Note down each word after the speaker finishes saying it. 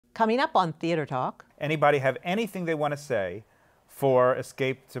Coming up on Theater Talk. Anybody have anything they want to say for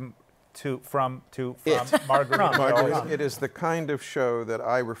Escape from Margaret? Margaret, it is the kind of show that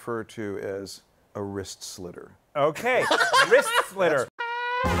I refer to as a wrist slitter. Okay, wrist slitter.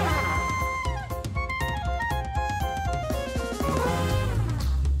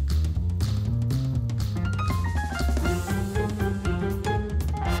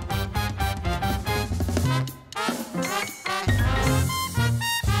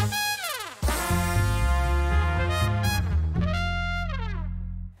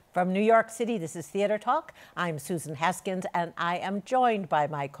 From New York City, this is Theater Talk. I'm Susan Haskins, and I am joined by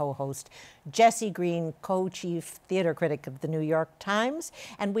my co-host, Jesse Green, co-chief theater critic of the New York Times.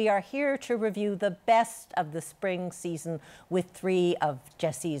 And we are here to review the best of the spring season with three of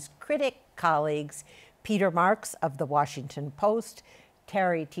Jesse's critic colleagues, Peter Marks of the Washington Post,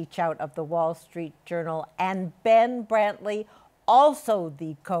 Terry Teachout of the Wall Street Journal, and Ben Brantley, also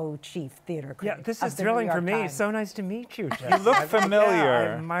the co-chief theater critic. Yeah, this is thrilling for me. So nice to meet you, Jeff. You look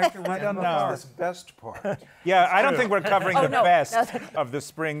familiar. I don't know. This best part. Yeah, I don't think we're covering the best of the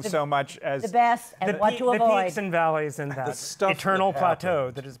spring so much as the best and what to avoid. The peaks and valleys and that eternal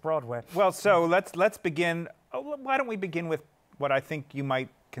plateau that is Broadway. Well, so let's begin. Why don't we begin with what I think you might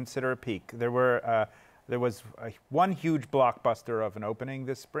consider a peak? There was one huge blockbuster of an opening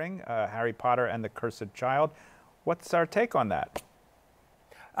this spring, Harry Potter and the Cursed Child. What's our take on that?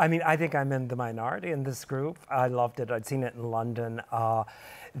 I mean, I think I'm in the minority in this group. I loved it. I'd seen it in London.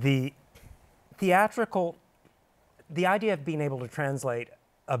 The theatrical, the idea of being able to translate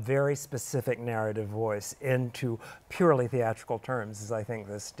a very specific narrative voice into purely theatrical terms, as I think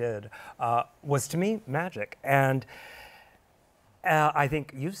this did, was to me magic. And I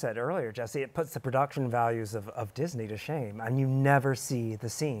think you said earlier, Jesse, it puts the production values of Disney to shame, and you never see the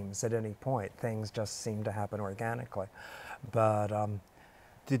seams at any point. Things just seem to happen organically. But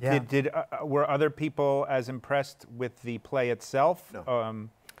were other people as impressed with the play itself? No.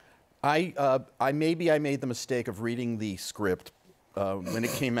 I made the mistake of reading the script when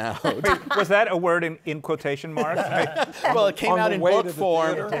it came out. Was that a word in quotation marks? Well, it came out in book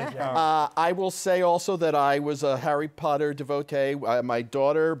form. I will say also that I was a Harry Potter devotee. My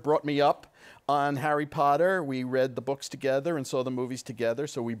daughter brought me up on Harry Potter. We read the books together and saw the movies together.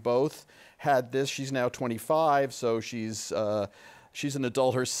 So we both had this. She's now 25, so she's an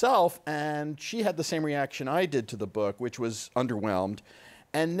adult herself, and she had the same reaction I did to the book, which was underwhelmed.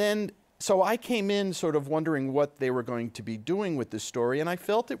 And then so I came in sort of wondering what they were going to be doing with this story, and I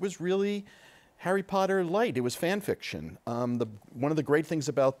felt it was really Harry Potter light. It was fan fiction. One of the great things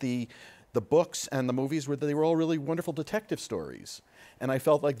about the books and the movies were that they were all really wonderful detective stories. And I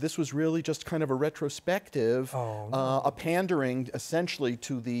felt like this was really just kind of a retrospective, a pandering essentially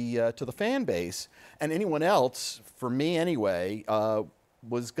to the fan base. And anyone else, for me anyway,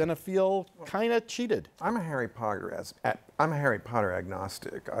 was going to feel kind of cheated. I'm a Harry Potter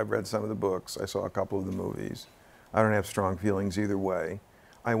agnostic. I've read some of the books. I saw a couple of the movies. I don't have strong feelings either way.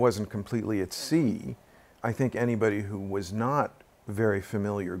 I wasn't completely at sea. I think anybody who was not very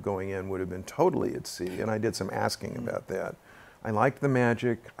familiar going in would have been totally at sea, and I did some asking about that. I liked the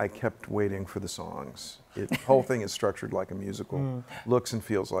magic. I kept waiting for the songs. The whole thing is structured like a musical, looks and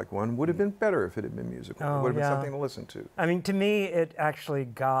feels like one. Would have been better if it had been musical. It would have been something to listen to. I mean, to me, it actually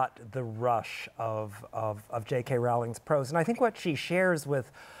got the rush of J.K. Rowling's prose. And I think what she shares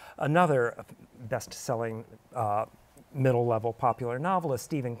with another best-selling middle-level popular novelist,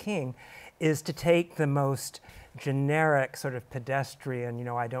 Stephen King, is to take the most generic sort of pedestrian, you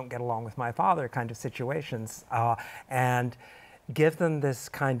know, I don't get along with my father kind of situations, and give them this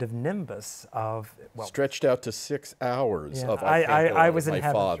kind of nimbus of, well, stretched out to 6 hours of I was in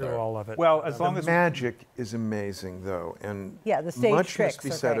heaven father. Through all of it. Well, as long as magic is amazing, though, and the stage much tricks must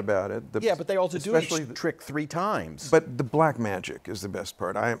be said about it. Yeah, but they also do each trick 3 times. But the black magic is the best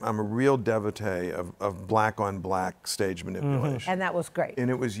part. I'm a real devotee of black-on-black stage manipulation. And that was great. And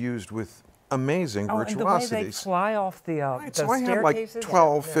it was used with amazing virtuosity. And the way they fly off the so I had like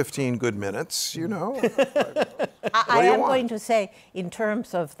 12, 15 good minutes, you know. I am going to say, in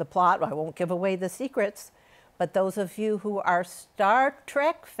terms of the plot, I won't give away the secrets, but those of you who are Star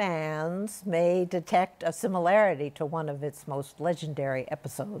Trek fans may detect a similarity to one of its most legendary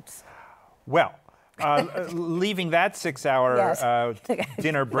episodes. Well, leaving that 6-hour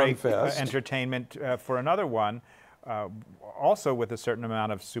dinner break entertainment for another one, also with a certain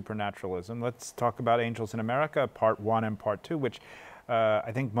amount of supernaturalism. Let's talk about Angels in America, Part 1 and Part 2, which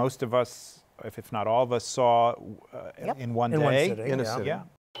I think most of us, if not all of us, saw in one day. In a sitting. Yeah.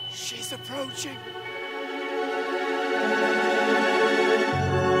 She's approaching.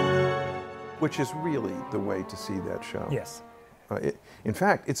 Which is really the way to see that show. Yes. In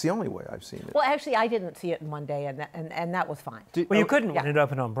fact, it's the only way I've seen it. Well, actually, I didn't see it in one day, and that was fine. Well, you couldn't when it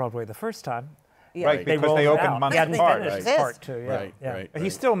opened on Broadway the first time. Yeah. Right, because they opened months apart. Part two, yeah. Right. He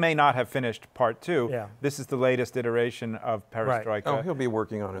still may not have finished part 2. Yeah. This is the latest iteration of Perestroika. Oh, he'll be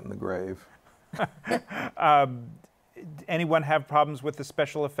working on it in the grave. Anyone have problems with the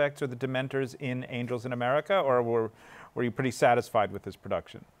special effects or the Dementors in Angels in America, or were you pretty satisfied with this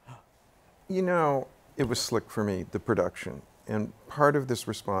production? You know, it was slick for me, the production. And part of this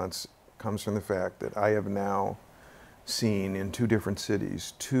response comes from the fact that I have now seen in 2 different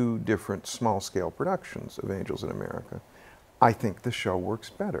cities 2 different small-scale productions of Angels in America. I think the show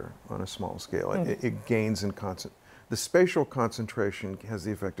works better on a small scale. It gains in the spatial concentration has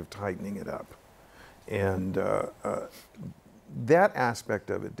the effect of tightening it up. And that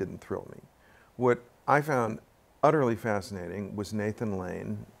aspect of it didn't thrill me. What I found utterly fascinating was Nathan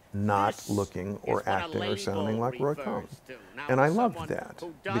Lane not looking or acting or sounding like Roy Cohn. And I loved that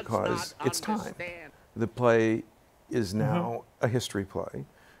because it's time. The play is now a history play.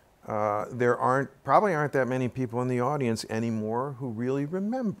 There probably aren't that many people in the audience anymore who really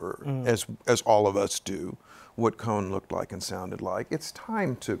remember, as all of us do, what Cohn looked like and sounded like. It's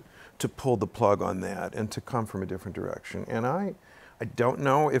time to pull the plug on that and to come from a different direction. And I don't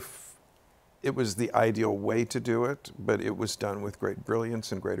know if it was the ideal way to do it, but it was done with great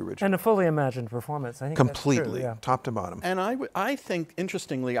brilliance and great originality. And a fully imagined performance, I think. Completely, that's true, top to bottom. And I think,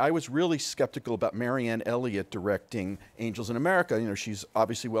 interestingly, I was really skeptical about Marianne Elliott directing Angels in America. You know, she's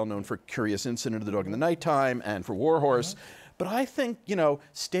obviously well known for Curious Incident of the Dog in the Nighttime and for War Horse. But I think, you know,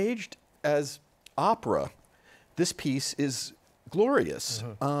 staged as opera, this piece is glorious.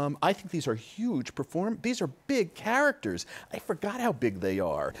 I think these are huge these are big characters. I forgot how big they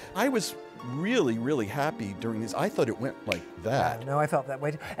are. I was really, really happy during this. I thought it went like that. No, I felt that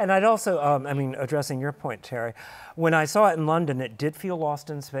way too. And I'd also, I mean, addressing your point, Terry, when I saw it in London, it did feel lost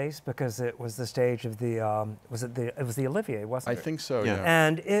in space because it was the stage of the, it was the Olivier, wasn't it? I think so, yeah.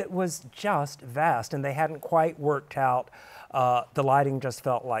 And it was just vast, and they hadn't quite worked out. The lighting just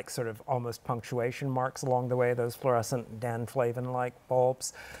felt like sort of almost punctuation marks along the way, those fluorescent Dan Flavin-like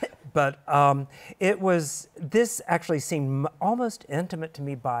bulbs. But this actually seemed almost intimate to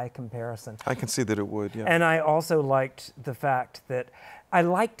me by comparison. I can see that it would, yeah. And I also liked the fact that I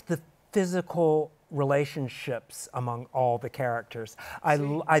liked the physical relationships among all the characters.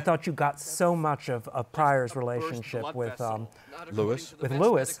 I thought you got so much of Pryor's relationship with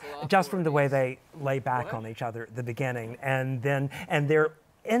Lewis, just from the way they lay back on each other at the beginning, and their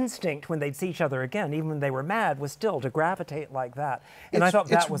instinct when they'd see each other again, even when they were mad, was still to gravitate like that. And I thought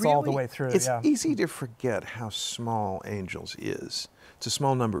that was all the way through. It's easy to forget how small Angels is. It's a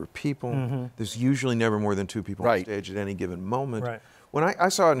small number of people. There's usually never more than 2 people on stage at any given moment. Right. When I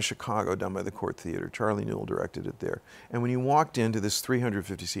saw it in Chicago, done by the Court Theater, Charlie Newell directed it there. And when you walked into this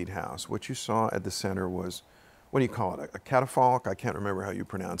 350-seat house, what you saw at the center was, what do you call it, a catafalque? I can't remember how you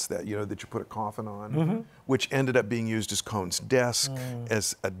pronounce that, you know, that you put a coffin on, which ended up being used as Cohn's desk,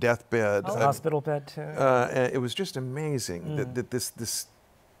 as a deathbed. A hospital bed, too. It was just amazing that this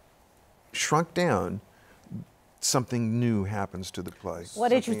shrunk down, something new happens to the play. What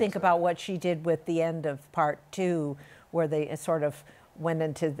did you think about what she did with the end of part 2, where they sort of went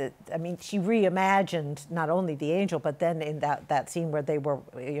into the, I mean, she reimagined not only the angel, but then in that scene where they were,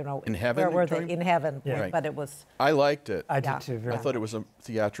 you know, in heaven, where were they? In heaven, but it was. I liked it. I did too. I thought it was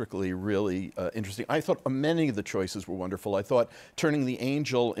theatrically really interesting. I thought many of the choices were wonderful. I thought turning the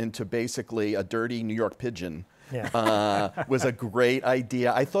angel into basically a dirty New York pigeon was a great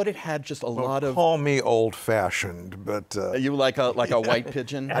idea. I thought it had just a lot of. Call me old-fashioned, but you like a white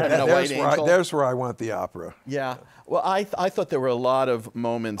pigeon, I mean, a white angel. There's where I want the opera. Yeah. Well, I thought there were a lot of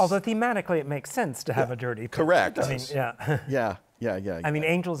moments. Although thematically it makes sense to have a dirty pigeon. Correct. I mean, Yeah. I mean,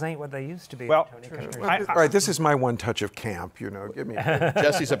 angels ain't what they used to be. Well, all right, this is my one touch of camp, you know. Give me.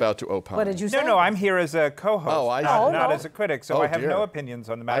 Jesse's about to opine. What did you say? No, I'm here as a co-host, not as a critic, so I have dear. no opinions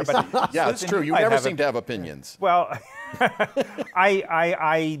on the matter. But yeah, it's true. You never seem to have opinions. Well,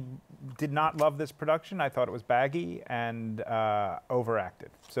 I did not love this production. I thought it was baggy and overacted.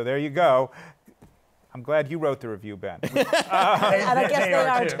 So there you go. I'm glad you wrote the review, Ben. And I guess they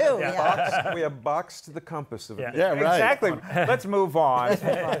are too. Yeah. We have boxed the compass of it. Yeah, right. Exactly. Let's move on.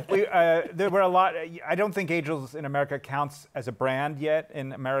 There were a lot. I don't think Angels in America counts as a brand yet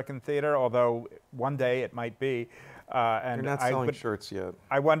in American theater, although one day it might be. And you're not selling shirts yet.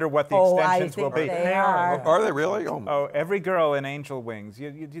 I wonder what the extensions will be. They are. Are they really? Oh, every girl in Angel Wings.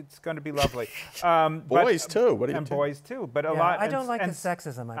 It's going to be lovely. Boys too. What do you and think? Boys too. But a lot. I don't like the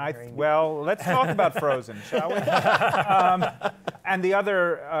sexism I'm hearing. Well, let's talk about Frozen, shall we? And the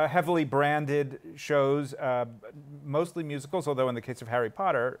other heavily branded shows, mostly musicals, although in the case of Harry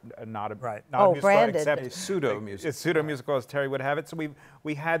Potter, not a Oh, musical, branded. except A pseudo-musical. a pseudo-musical, as Terry would have it. So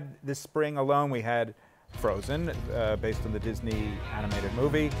we had this spring alone, we had Frozen, based on the Disney animated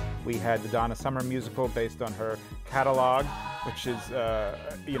movie. We had the Donna Summer musical based on her catalog, which is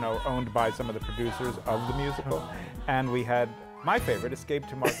owned by some of the producers of the musical. And we had my favorite, Escape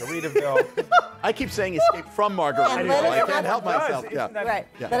to Margaritaville. I keep saying Escape from Margaritaville. I can't help myself. Yeah. Right.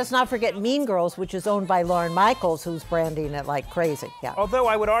 Let us not forget Mean Girls, which is owned by Lorne Michaels, who's branding it like crazy. Yeah. Although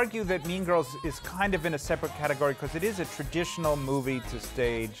I would argue that Mean Girls is kind of in a separate category because it is a traditional movie to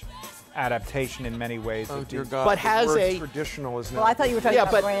stage adaptation in many ways. Oh dear God! But has the word a traditional is Well, I thought you were talking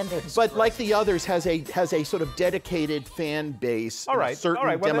about branding. but like the others, has a sort of dedicated fan base. All right, a certain all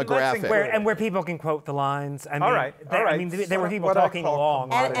right. Well, then let's demographic. include Where people can quote the lines. I mean, All right, all right. I mean, there were people What I talking call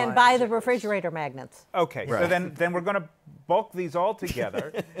along. And buy the refrigerator magnets. Okay, so Right. then we're going to bulk these all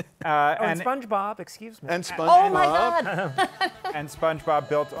together. And SpongeBob, excuse me. And SpongeBob. Oh my God! And SpongeBob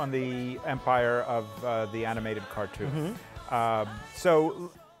built on the empire of the animated cartoon.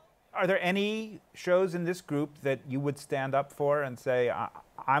 So are there any shows in this group that you would stand up for and say,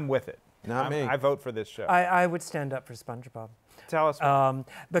 I'm with it? Not me. I vote for this show. I would stand up for SpongeBob. Tell us why.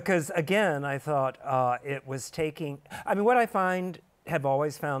 Because again, I thought it was taking. I mean, what I have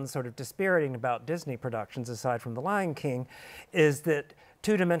always found sort of dispiriting about Disney productions, aside from The Lion King, is that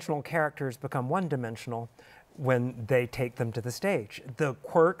two-dimensional characters become one-dimensional when they take them to the stage. The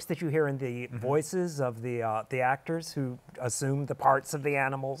quirks that you hear in the voices of the actors who assume the parts of the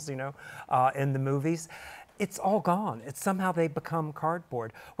animals, in the movies, it's all gone. It's somehow they become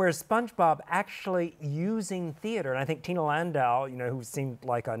cardboard. Whereas SpongeBob actually using theater, and I think Tina Landau, who seemed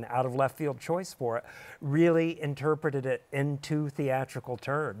like an out of left field choice for it, really interpreted it into theatrical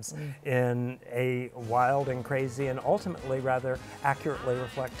terms in a wild and crazy and ultimately rather accurately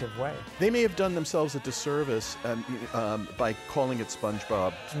reflective way. They may have done themselves a disservice by calling it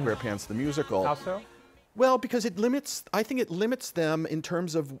SpongeBob SquarePants the Musical. How so? Well, because I think it limits them in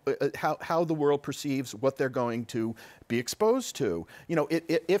terms of how the world perceives what they're going to be exposed to.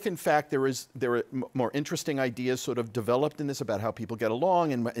 If in fact there are more interesting ideas sort of developed in this about how people get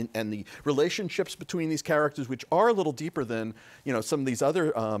along and the relationships between these characters, which are a little deeper than, some of these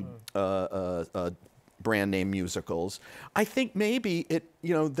other brand name musicals, I think maybe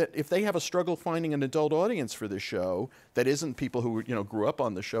that if they have a struggle finding an adult audience for this show that isn't people who grew up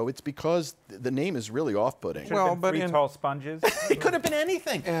on the show, it's because the name is really off-putting. Well, but Three Tall Sponges. It could have been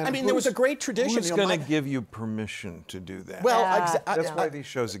anything. And I mean, there was a great tradition. Who's going to give you permission to do that? Well, that's why these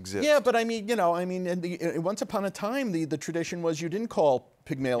shows exist. Yeah, but I mean, once upon a time, the tradition was you didn't call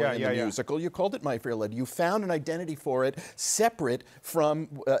Pygmalion the musical, you called it My Fair Lady. You found an identity for it separate from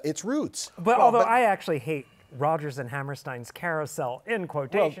its roots. But although I actually hate Rodgers and Hammerstein's Carousel in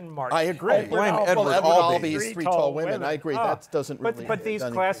quotation marks. I agree. Blame Edward Albee. Albee's Three Tall Women. I agree. That doesn't really. But these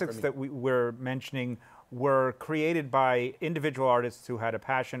classics that we're mentioning were created by individual artists who had a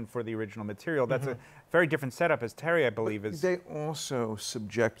passion for the original material. That's a very different setup, as Terry, I believe, is. They also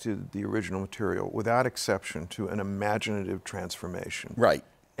subjected the original material, without exception, to an imaginative transformation. Right.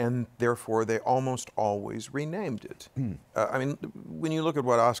 And therefore, they almost always renamed it. I mean, when you look at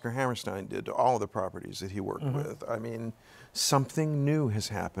what Oscar Hammerstein did to all of the properties that he worked with, I mean, something new has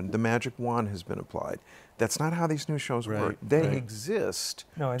happened. The magic wand has been applied. That's not how these new shows work. They exist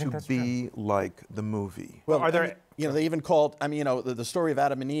to be like the movie. Well, are there? They even called. I mean, the story of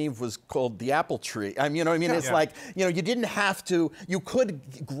Adam and Eve was called The Apple Tree. I mean, it's like you didn't have to. You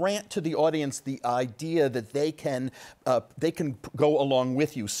could grant to the audience the idea that they can go along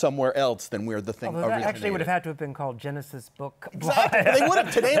with you somewhere else than where the thing originated. That actually would have had to have been called Genesis Book. Exactly. They would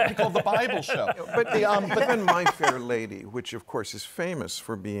have today. It would be called the Bible Show. But then My Fair Lady, which of course is famous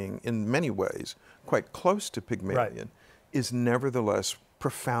for being in many ways quite close to Pygmalion, is nevertheless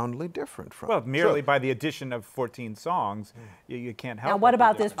profoundly different from. Well, merely by the addition of 14 songs, you can't help. Now, what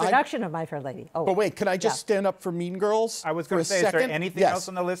about this production of My Fair Lady? Oh, but wait, can I just stand up for Mean Girls? I was going to say, is there anything else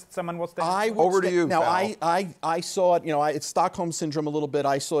on the list someone will stand? Over to you. Now, pal. I saw it. It's Stockholm Syndrome a little bit.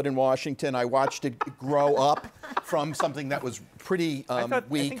 I saw it in Washington. I watched it grow up from something that was pretty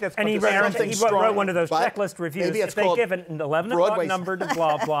weak. And he wrote one of those checklist reviews. Maybe it's they give an 11 o'clock number to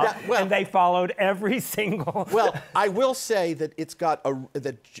blah blah, and they followed every single. Well, I will say that it's got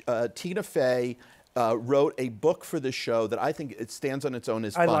Tina Fey wrote a book for the show that I think it stands on its own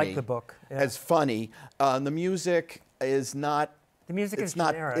as funny. I like the book. Yeah. As funny. The music is not. The music is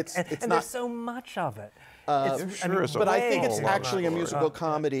generic, and there's so much of it. But I think it's actually a musical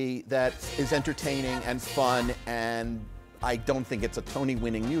comedy that is entertaining and fun and I don't think it's a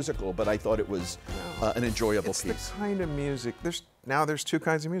Tony-winning musical, but I thought it was an enjoyable piece. It's the kind of music. There's two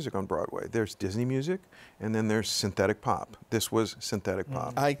kinds of music on Broadway. There's Disney music, and then there's synthetic pop. This was synthetic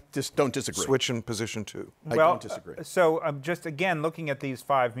pop. I just don't disagree. Switch in position 2. I don't disagree. So just again, looking at these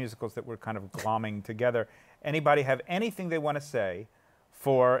 5 musicals that we're kind of glomming together, anybody have anything they want to say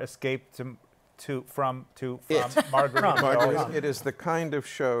for Escape from Margaritaville? It is the kind of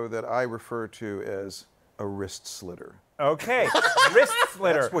show that I refer to as a wrist slitter. Okay, wrist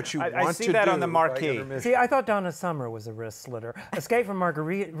slitter. That's what you want to do. I see that on the marquee. See, I thought Donna Summer was a wrist slitter. Escape from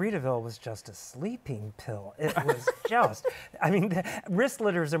Margaritaville was just a sleeping pill. It was just, I mean, the wrist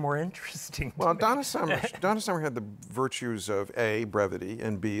slitters are more interesting. Well, Donna Summer had the virtues of A, brevity,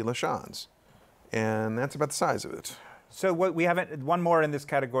 and B, La Chance. And that's about the size of it. So what we haven't, one more in this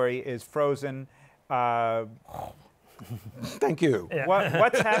category is Frozen. Thank you. Yeah.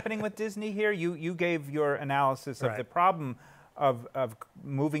 What's happening with Disney here? You gave your analysis of the problem of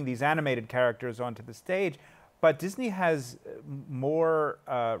moving these animated characters onto the stage, but Disney has more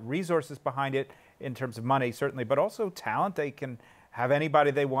resources behind it in terms of money, certainly, but also talent. They can have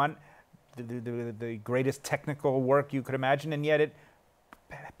anybody they want, the greatest technical work you could imagine, and yet it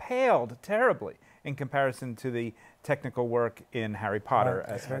paled terribly in comparison to the technical work in Harry Potter,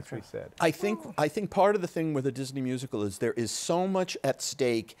 as we said. I think part of the thing with a Disney musical is there is so much at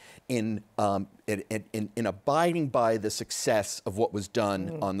stake in abiding by the success of what was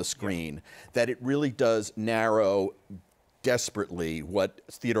done on the screen, that it really does narrow desperately what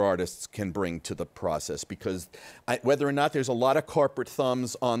theater artists can bring to the process, because whether or not there's a lot of corporate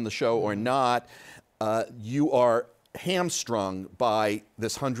thumbs on the show or not, you are hamstrung by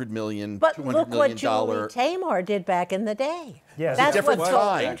this $100 million, but $200 look million what Julie Taymor did back in the day. Yes. That's different what's so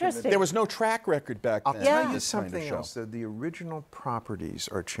time. interesting. There was no track record back then. I'll tell you this kind of something show. else, that the original properties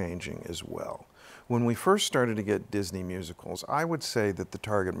are changing as well. When we first started to get Disney musicals, I would say that the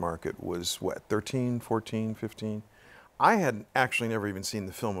target market was, what, 13, 14, 15? I had actually never even seen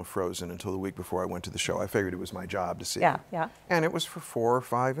the film of Frozen until the week before I went to the show. I figured it was my job to see it. Yeah. And it was for 4,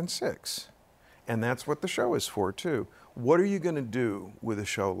 5, and 6. And that's what the show is for, too. What are you going to do with a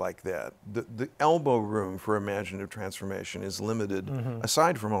show like that? The elbow room for imaginative transformation is limited,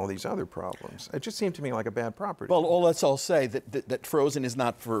 aside from all these other problems. It just seemed to me like a bad property. Well, let's all say that Frozen is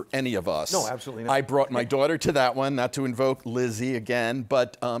not for any of us. No, absolutely not. I brought my daughter to that one, not to invoke Lizzie again,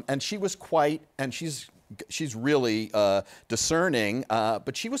 but and she was quite, and she's really discerning,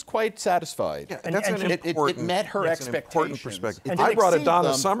 but she was quite satisfied. Yeah, and that's it met her expectations. Important perspective. And I brought a exceed Donna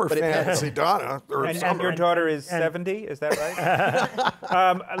them, Summer but it fan met- to see Donna. And your daughter is 70, is that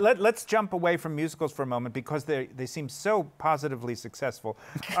right? Let's jump away from musicals for a moment, because they seem so positively successful.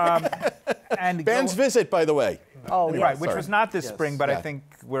 And Ben's Visit, by the way. Oh, right, which was not this spring, but I think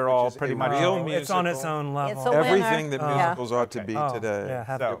we're all is pretty a much. real It's on its own level. It's a winner. Everything that musicals ought to be Oh, today,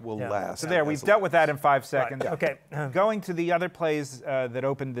 yeah, So- it will yeah. last. So there, we've dealt with that in 5 seconds. Right, okay. Going to the other plays that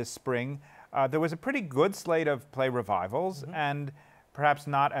opened this spring, there was a pretty good slate of play revivals, and perhaps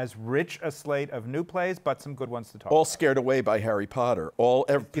not as rich a slate of new plays, but some good ones to talk All about. scared away by Harry Potter. Do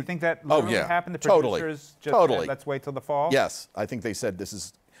Do you think that Oh, literally yeah. happened? The Totally. producers just Totally. said, let's wait till the fall? Yes, I think they said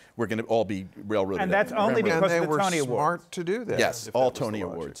we're going to all be railroaded. And that's only because and they of the were Tony Awards. smart to do that. Yes, if all that was the Tony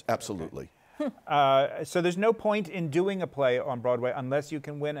logic. Awards, absolutely. So there's no point in doing a play on Broadway unless you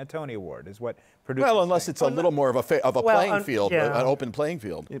can win a Tony Award, is what producers Well, unless think. it's a little more of a playing field, yeah. an open playing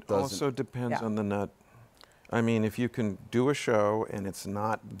field. It doesn't- also depends Yeah. on the nut. I mean, if you can do a show and it's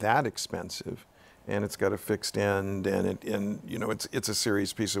not that expensive, and it's got a fixed end, and you know it's a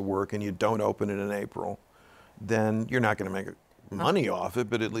serious piece of work, and you don't open it in April, then you're not going to make money off it,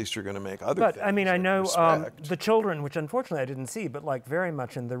 but at least you're going to make other things. But I mean, I like know respect. The Children, which unfortunately I didn't see, but like very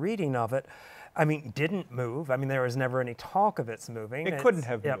much in the reading of it, I mean, didn't move. I mean, there was never any talk of its moving. It couldn't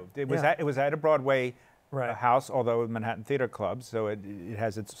have yeah, moved. It was yeah. at a Broadway Right. house, although Manhattan Theater Club, so it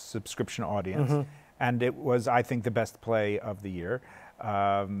has its subscription audience. And it was, I think, the best play of the year,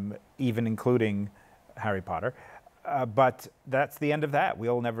 even including Harry Potter. But that's the end of that.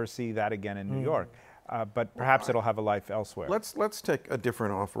 We'll never see that again in New York. But perhaps it'll have a life elsewhere. Let's take a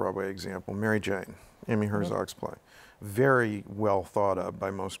different off-Broadway example. Mary Jane, Amy Herzog's play. Very well thought of by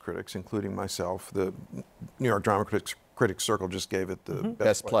most critics, including myself. The New York Drama Critics Circle just gave it the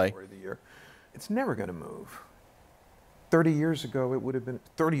best play of the year. It's never going to move. 30 years ago, it would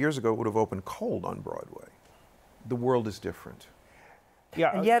have opened cold on Broadway. The world is different.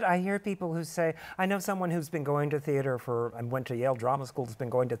 Yeah. And yet I hear people who say, I know someone who's been going to theater and went to Yale Drama School, has been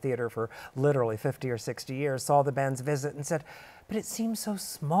going to theater for literally 50 or 60 years, saw the band's visit and said, but it seems so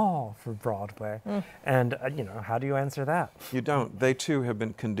small for Broadway. And, you know, how do you answer that? You don't. They too have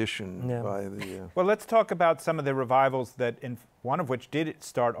been conditioned by the... Well, let's talk about some of the revivals that, one of which did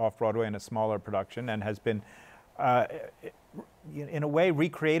start off-Broadway in a smaller production and has been, in a way,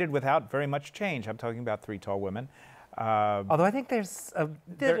 recreated without very much change. I'm talking about Three Tall Women. Although I think there's a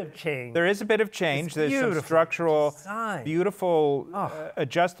bit of change. There is a bit of change. There's some structural, beautiful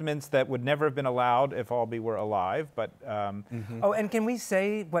adjustments that would never have been allowed if Albee were alive. But oh, and can we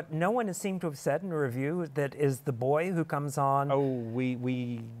say what no one has seemed to have said in a review, that is the boy who comes on? Oh,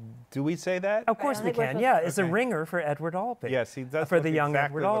 do we say that? Of course we can. Yeah, it's a ringer for Edward Albee. Yes, he does. For the look young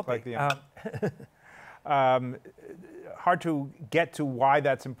exactly Edward look Albee. like the young. Hard to get to why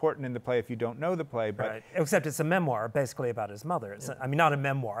that's important in the play if you don't know the play. But right. Except it's a memoir basically about his mother. It's I mean, not a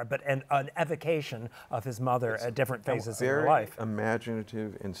memoir, but an evocation of his mother at different phases of her life. Very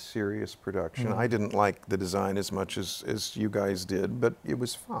imaginative and serious production. I didn't like the design as much as you guys did, but it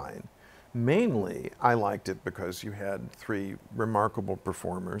was fine. Mainly, I liked it because you had three remarkable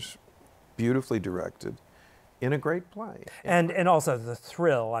performers, beautifully directed, in a great play. And also the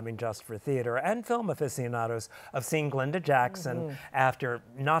thrill, I mean, just for theater and film aficionados, of seeing Glenda Jackson after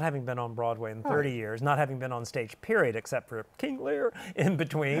not having been on Broadway in 30 years, not having been on stage, period, except for King Lear in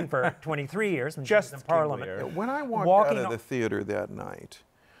between for 23 years when she was in Parliament. When I walked out of the theater that night,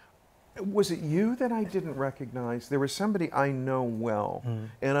 was it you that I didn't recognize? There was somebody I know well,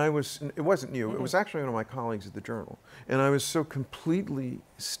 and it wasn't you, it was actually one of my colleagues at the Journal, and I was so completely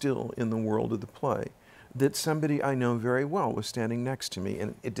still in the world of the play that somebody I know very well was standing next to me,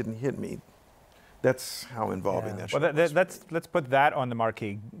 and it didn't hit me. That's how involving that show was. Let's put that on the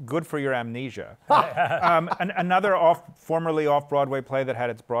marquee. Good for your amnesia. Another formerly off-Broadway play that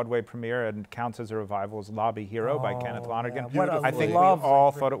had its Broadway premiere and counts as a revival is Lobby Hero by Kenneth Lonergan. I think we all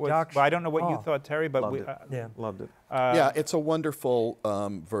thought it was. Well, I don't know what you thought, Terry, but loved it. Yeah, it's a wonderful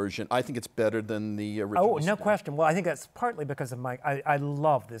version. I think it's better than the original. Oh, no question. Well, I think that's partly because of Mike. I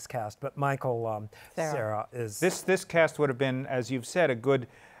love this cast, but Michael Cera is... This cast would have been, as you've said, a good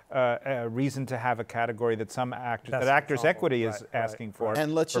reason to have a category that some actors, Actors Equity is asking for, and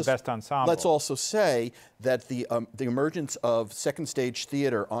for Best Ensemble. Let's also say that the emergence of second stage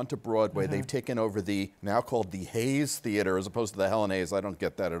theater onto Broadway, they've taken over the now called the Hayes Theater as opposed to the Helen Hayes. I don't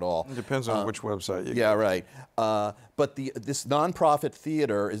get that at all. It depends on which website you Yeah, right. But this nonprofit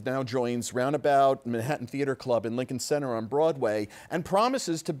theater now joins Roundabout Manhattan Theater Club in Lincoln Center on Broadway and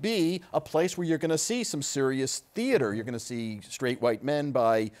promises to be a place where you're going to see some serious theater. You're going to see Straight White Men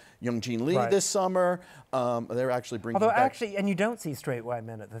by Eugene Lee this summer. They're actually bringing Although back... actually, and you don't see straight white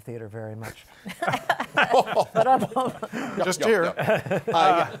men at the theater very much. Just here.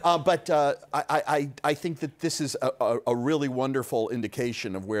 But I think that this is a really wonderful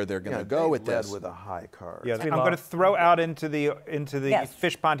indication of where they're going to go with this. With a high card. Yeah, I'm going to throw out into the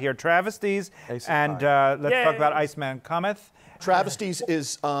fish pond here Travesties, and let's talk about Iceman Cometh. Travesties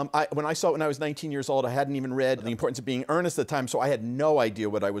is, when I saw it when I was 19 years old, I hadn't even read The Importance of Being Earnest at the time, so I had no idea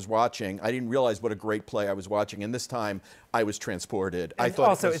what I was watching. I didn't realize what a great play I was watching, and this time I was transported. And I thought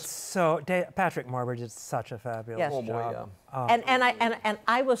also, it's so, Patrick Marber did such a fabulous job. And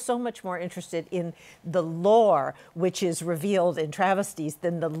I was so much more interested in the lore which is revealed in Travesties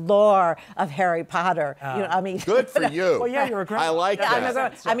than the lore of Harry Potter. You know, I mean, good for you. Well, yeah, you're a great. I like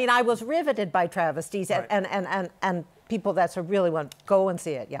that. I mean, I was riveted by Travesties, and people that really want go and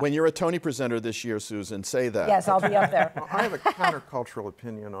see it. Yeah. When you're a Tony presenter this year, Susan, say that. Yes, I'll be up there. Well, I have a countercultural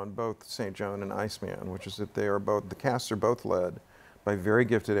opinion on both St. John and Iceman, which is that they are both, the casts are both led by very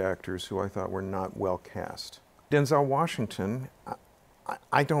gifted actors who I thought were not well cast. Denzel Washington,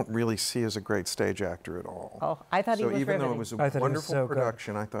 I don't really see as a great stage actor at all. Oh, I thought he was even riveting. though it was a wonderful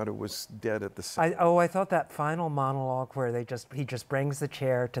production, I thought it was dead at the center. I thought that final monologue where he just brings the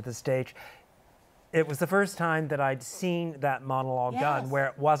chair to the stage. It was the first time that I'd seen that monologue done where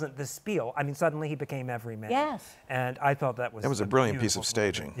it wasn't the spiel. I mean, suddenly he became every man. Yes. And I thought that was a brilliant piece of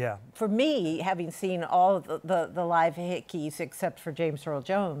staging. Yeah. For me, having seen all of the live hickeys except for James Earl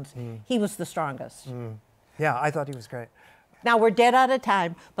Jones, he was the strongest. Yeah, I thought he was great. Now, we're dead out of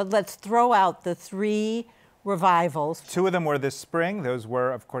time, but let's throw out the three revivals. Two of them were this spring. Those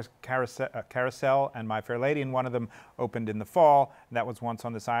were, of course, Carousel and My Fair Lady, and one of them opened in the fall. And that was Once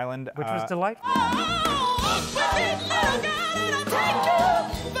on This Island. Which was delightful.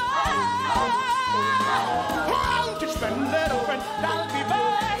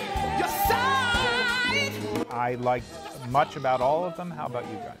 I liked much about all of them. How about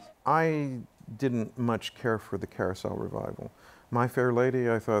you guys? I didn't much care for the Carousel revival. My Fair Lady,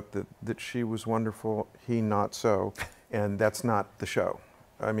 I thought that she was wonderful, he not so, and that's not the show.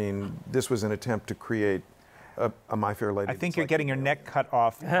 I mean, this was an attempt to create a My Fair Lady. I think you're getting your neck cut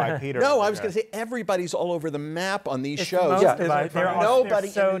off by Peter. No, I was going to say everybody's all over the map on these shows. Yeah, nobody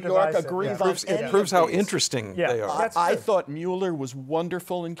in New York agrees on anything. It proves how interesting they are. I thought Mueller was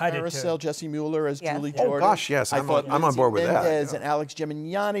wonderful in Carousel. Jesse Mueller as Julie Jordan. Oh gosh, yes, I'm on board with that. Mendez and Alex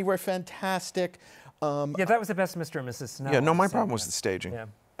Gemignani were fantastic. Yeah, that was the best Mr. and Mrs. Snow. Yeah, no, my problem was the staging. Yeah.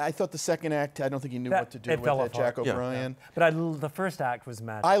 I thought the second act, I don't think he knew what to do with it, Jack O'Brien. Yeah. But the first act was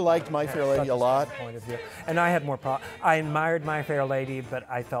magic. I liked My Fair Lady a lot. Point of view. And I had more I admired My Fair Lady, but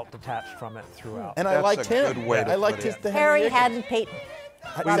I felt detached from it throughout. And I liked him. I liked his Harry Haddon Payton.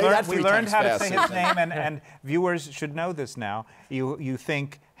 We learned how to say his name, and viewers should know this now. You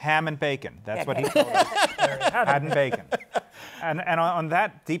think ham and bacon. That's what he told us. Haddon bacon. And on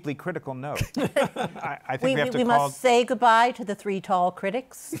that deeply critical note, I think we have to we must say goodbye to the three tall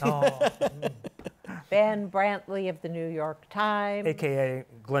critics. Ben Brantley of the New York Times. A.K.A.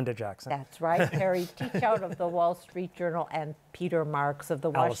 Glenda Jackson. That's right. Harry Teachout of the Wall Street Journal and Peter Marks of the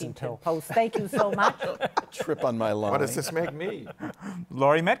Washington Post. Thank you so much. Trip on my line. What does this make me?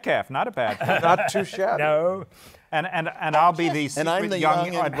 Laurie Metcalf, not a bad thing. Not too shabby. No. And I'll be the secret I'm the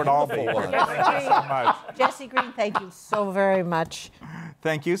young Edward Albee. one. Thank you so much. Jesse Green, thank you so very much.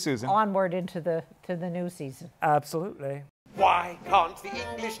 Thank you, Susan. Onward into the new season. Absolutely. Why can't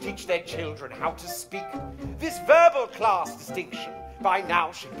the English teach their children how to speak? This verbal class distinction by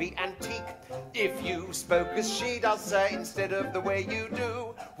now should be antique. If you spoke as she does, sir, instead of the way you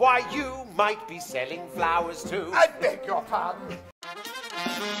do, why, you might be selling flowers too. I beg your pardon.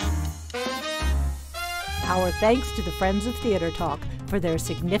 Our thanks to the Friends of Theater Talk for their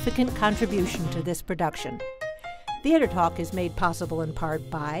significant contribution to this production. Theater Talk is made possible in part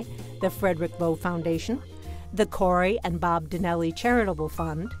by the Frederick Lowe Foundation, the Corey and Bob Dinelli Charitable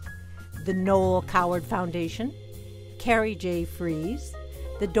Fund, the Noel Coward Foundation, Carrie J. Fries,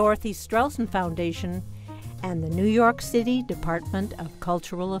 the Dorothy Strelson Foundation, and the New York City Department of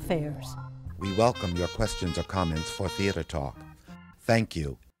Cultural Affairs. We welcome your questions or comments for Theater Talk. Thank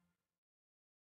you.